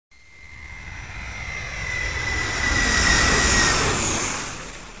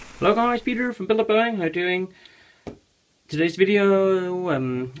Hello guys, Peter from Boeing. How are you doing? Today's video,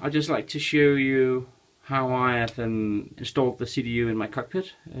 I'd just like to show you how I have installed the CDU in my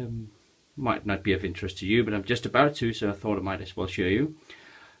cockpit. Might not be of interest to you, but I'm just about to, so I thought I might as well show you.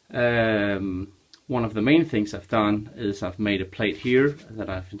 One of the main things I've done is I've made a plate here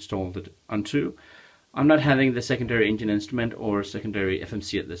that I've installed it onto. I'm not having the secondary engine instrument or secondary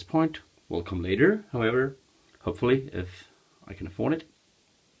FMC at this point. Will come later, however, hopefully, if I can afford it.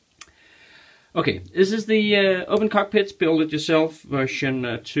 Okay, this is the Open Cockpit Build It Yourself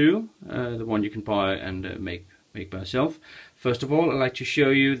version 2, the one you can buy and make by yourself. First of all, I'd like to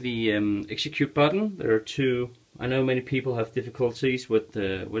show you the execute button. There are two. I know many people have difficulties with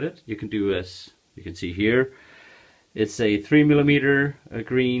it. You can do as you can see here. It's a 3mm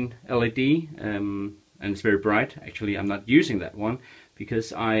green LED, and it's very bright. Actually, I'm not using that one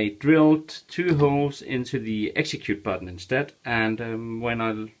because I drilled 2 holes into the execute button instead, and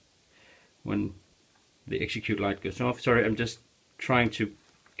when the execute light goes off, sorry, I'm just trying to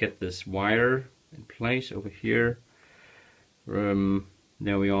get this wire in place over here.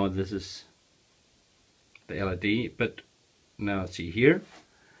 There we are, this is the LED, but now see here,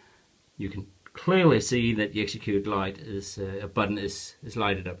 you can clearly see that the execute light is, button is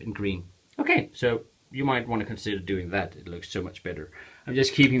lighted up in green. Okay, so you might want to consider doing that, it looks so much better. I'm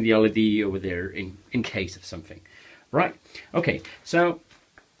just keeping the LED over there in case of something. Right, okay, so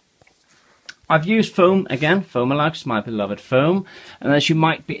I've used foam again, Foamalux, my beloved foam, and as you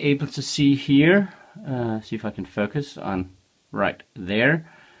might be able to see here, see if I can focus on right there.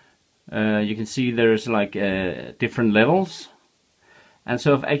 You can see there's like different levels, and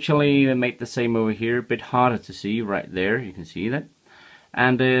so I've actually made the same over here, a bit harder to see right there. You can see that,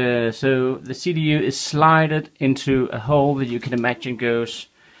 and so the CDU is slided into a hole that you can imagine goes.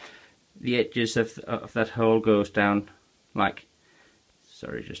 The edges of that hole goes down like.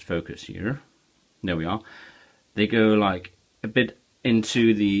 Sorry, just focus here. There we are. They go like a bit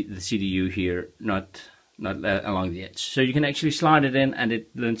into the CDU here, not along the edge. So you can actually slide it in, and it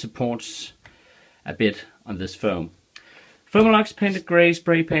then supports a bit on this foam. Foamalux painted grey,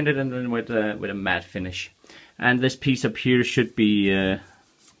 spray painted, and then with a matte finish. And this piece up here should be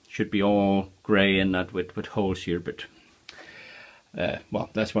all grey and not with holes here. But well,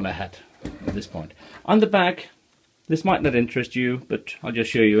 that's what I had at this point. On the back, this might not interest you, but I'll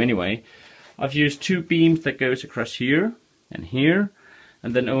just show you anyway. I've used 2 beams that goes across here, and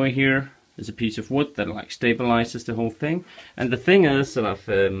then over here is a piece of wood that like stabilizes the whole thing. And the thing is that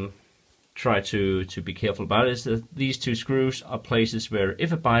I've tried to be careful about is that these 2 screws are places where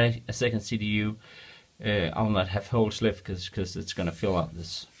if I buy a second CDU, I'll not have holes left because it's going to fill out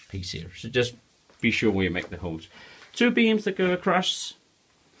this piece here. So just be sure where you make the holes. 2 beams that go across,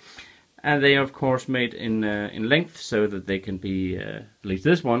 and they are of course made in length so that they can be, at least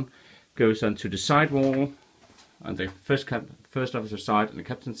this one, goes onto the side wall on the first officer side and the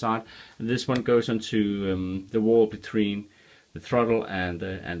captain side, and this one goes onto the wall between the throttle and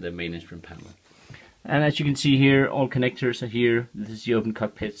the main instrument panel. And as you can see here, all connectors are here. This is the Open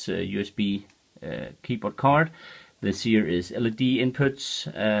Cockpit's USB keyboard card. This here is LED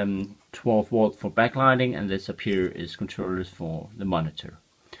inputs, 12 volt for backlighting, and this up here is controllers for the monitor.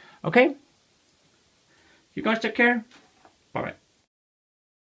 Okay, you guys take care. Bye bye.